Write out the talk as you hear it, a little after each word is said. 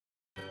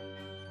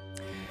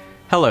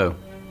Hello,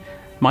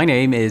 my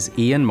name is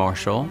Ian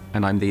Marshall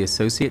and I'm the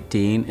Associate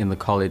Dean in the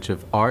College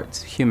of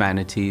Arts,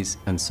 Humanities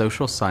and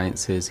Social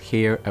Sciences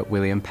here at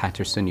William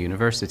Paterson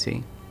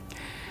University.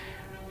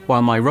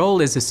 While my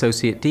role is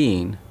Associate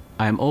Dean,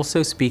 I am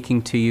also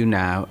speaking to you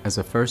now as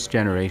a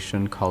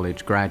first-generation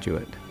college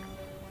graduate.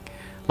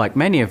 Like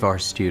many of our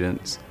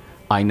students,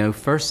 I know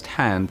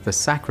firsthand the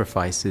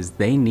sacrifices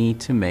they need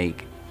to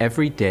make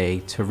every day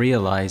to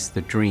realize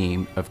the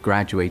dream of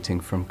graduating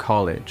from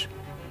college.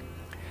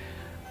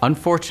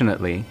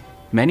 Unfortunately,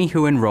 many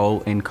who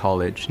enroll in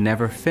college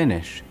never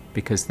finish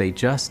because they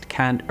just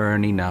can't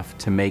earn enough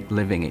to make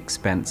living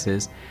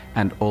expenses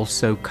and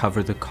also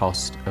cover the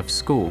cost of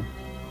school.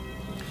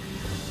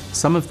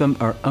 Some of them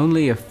are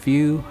only a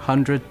few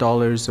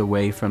 $100s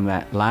away from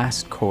that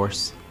last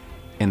course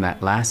in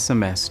that last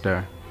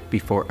semester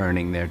before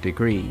earning their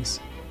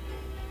degrees.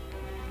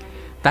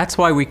 That's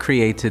why we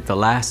created the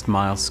Last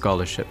Mile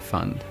Scholarship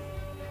Fund.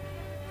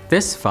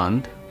 This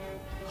fund,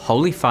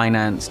 wholly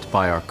financed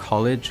by our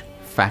college,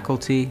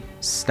 faculty,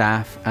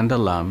 staff, and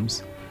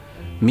alums,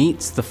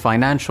 meets the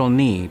financial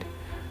need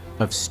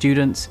of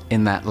students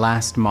in that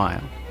last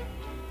mile,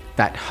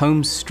 that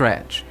home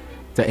stretch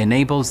that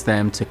enables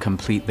them to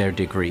complete their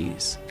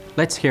degrees.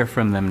 Let's hear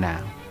from them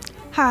now.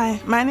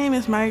 Hi, my name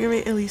is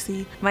Margaret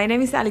Elisi. My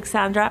name is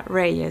Alexandra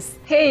Reyes.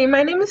 Hey,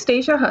 my name is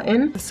Stacia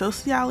Hutton. A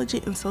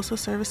sociology and social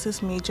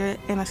services major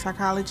and a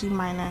psychology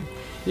minor.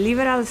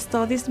 Liberal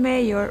studies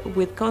major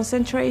with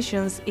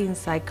concentrations in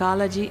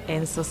psychology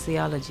and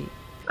sociology.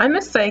 I'm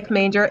a psych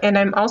major and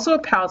I'm also a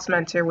PALS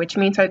mentor, which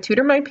means I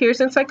tutor my peers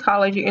in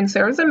psychology and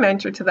serve as a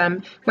mentor to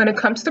them when it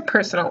comes to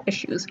personal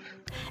issues.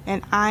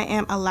 And I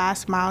am a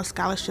Last Mile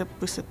Scholarship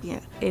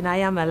recipient. And I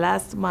am a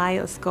Last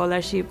Mile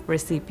Scholarship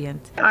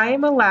recipient. I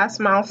am a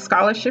Last Mile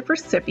Scholarship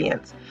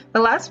recipient.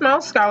 The Last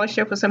Mile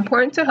Scholarship was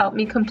important to help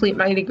me complete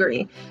my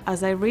degree.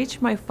 As I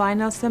reached my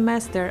final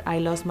semester, I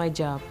lost my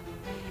job.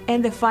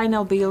 And the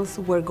final bills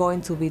were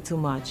going to be too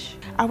much.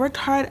 I worked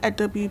hard at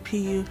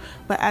WPU,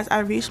 but as I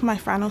reached my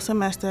final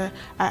semester,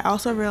 I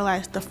also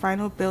realized the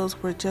final bills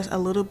were just a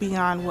little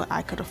beyond what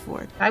I could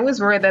afford. I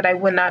was worried that I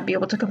would not be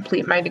able to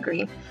complete my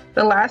degree.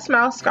 The Last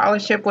Mile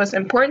Scholarship was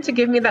important to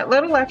give me that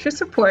little extra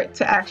support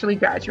to actually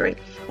graduate.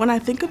 When I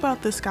think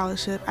about this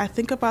scholarship, I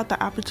think about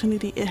the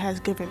opportunity it has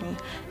given me.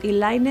 It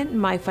lightened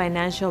my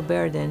financial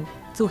burden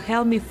to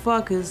help me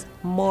focus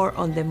more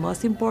on the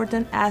most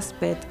important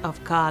aspect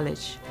of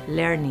college,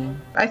 learning.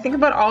 I think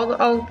about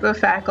all the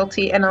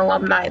faculty and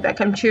alumni that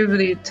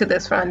contributed to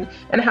this fund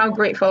and how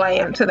grateful I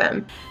am to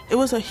them. It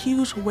was a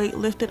huge weight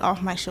lifted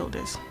off my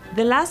shoulders.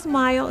 The Last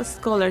Mile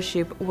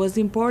Scholarship was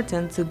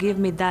important to give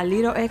me that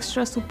little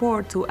extra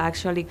support to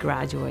actually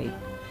graduate.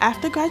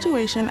 After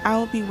graduation, I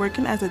will be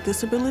working as a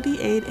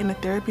disability aide in a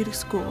therapeutic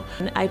school.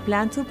 And I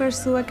plan to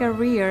pursue a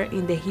career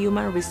in the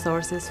human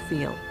resources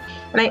field.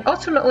 And I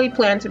ultimately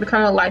plan to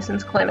become a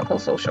licensed clinical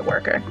social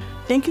worker.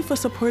 Thank you for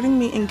supporting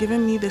me and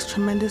giving me this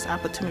tremendous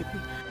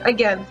opportunity.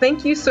 Again,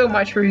 thank you so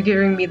much for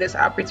giving me this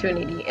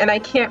opportunity, and I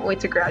can't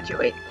wait to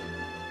graduate.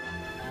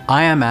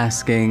 I am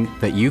asking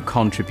that you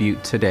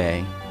contribute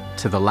today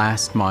to the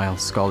Last Mile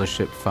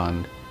Scholarship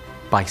Fund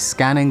by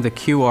scanning the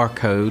QR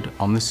code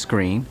on the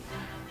screen.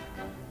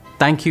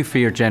 Thank you for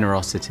your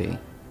generosity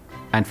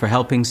and for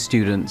helping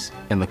students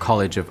in the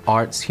College of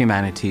Arts,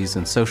 Humanities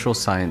and Social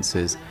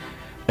Sciences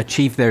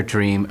achieve their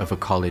dream of a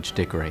college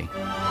degree.